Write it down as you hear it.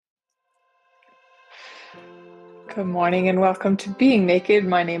Good morning and welcome to Being Naked.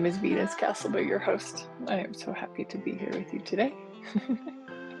 My name is Venus Castleberg, your host. I am so happy to be here with you today.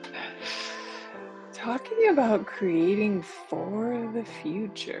 Talking about creating for the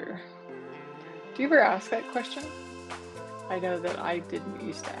future. Do you ever ask that question? I know that I didn't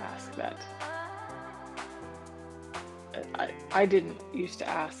used to ask that. I didn't used to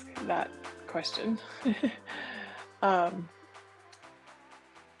ask that question.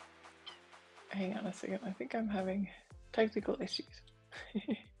 Hang on a second. I think I'm having technical issues.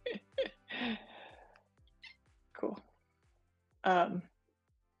 Cool.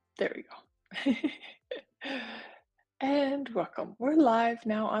 There we go. And welcome. We're live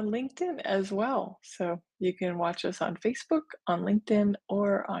now on LinkedIn as well. So you can watch us on Facebook, on LinkedIn,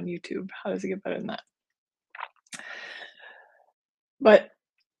 or on YouTube. How does it get better than that? But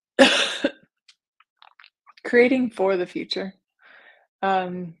creating for the future.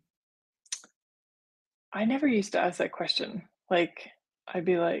 I never used to ask that question. I'd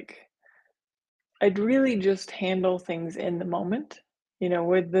be like, I'd really just handle things in the moment,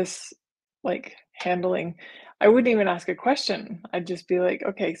 with this handling. I wouldn't even ask a question. I'd just be like,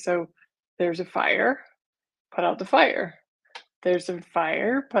 okay, so there's a fire, put out the fire. There's a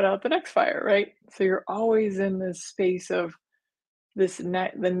fire, put out the next fire, right? So you're always in this space of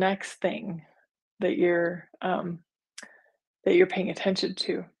the next thing that you're paying attention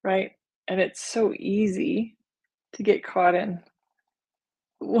to, right? And it's so easy to get caught in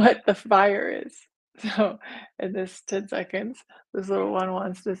what the fire is. So in this 10 seconds, this little one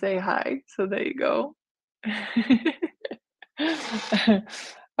wants to say hi. So there you go.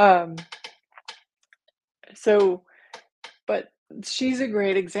 um, so, but she's a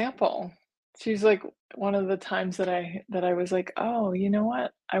great example. She's like one of the times that I was like, oh, you know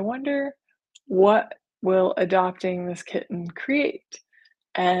what? I wonder what will adopting this kitten create?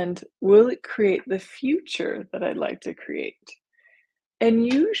 And will it create the future that I'd like to create? And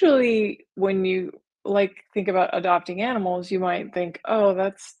usually when you think about adopting animals, you might think, oh,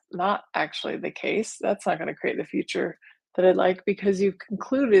 that's not actually the case. That's not going to create the future that I'd like because you've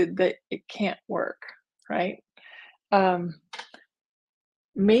concluded that it can't work, right?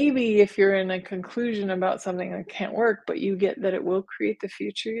 Maybe if you're in a conclusion about something that can't work, but you get that it will create the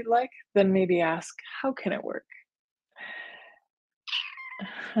future you'd like, then maybe ask, how can it work?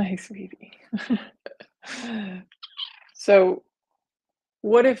 Hi, sweetie. So,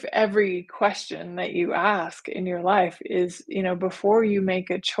 what if every question that you ask in your life is, before you make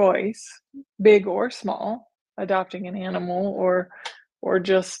a choice, big or small, adopting an animal or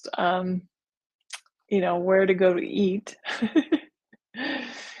just where to go to eat,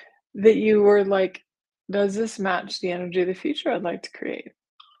 that you were like, does this match the energy of the future I'd like to create?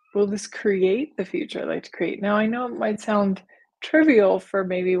 Will this create the future I'd like to create? Now, I know it might sound trivial for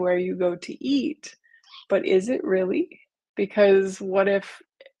maybe where you go to eat, but is it really? Because what if,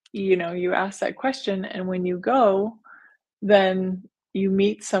 you ask that question and when you go, then you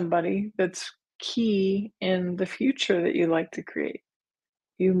meet somebody that's key in the future that you like to create.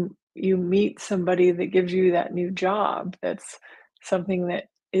 You meet somebody that gives you that new job. That's something that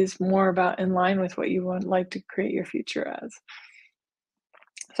is more about in line with what you would like to create your future as.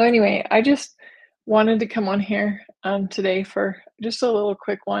 So anyway, I just wanted to come on here today for just a little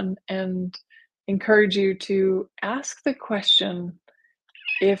quick one and encourage you to ask the question,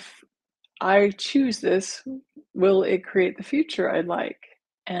 if I choose this, will it create the future I'd like?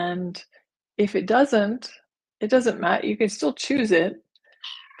 And if it doesn't matter. You can still choose it,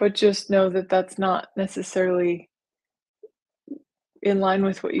 but just know that that's not necessarily in line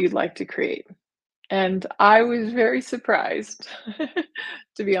with what you'd like to create. And I was very surprised,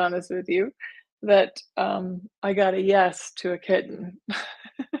 to be honest with you, that I got a yes to a kitten.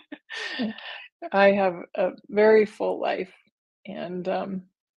 I have a very full life, and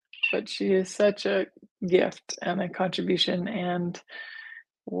but she is such a gift and a contribution. And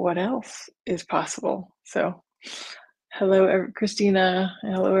what else is possible? So, hello, Christina.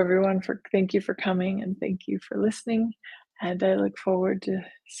 Hello, everyone. Thank you for coming and thank you for listening. And I look forward to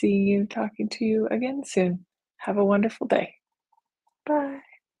seeing you, talking to you again soon. Have a wonderful day. Bye.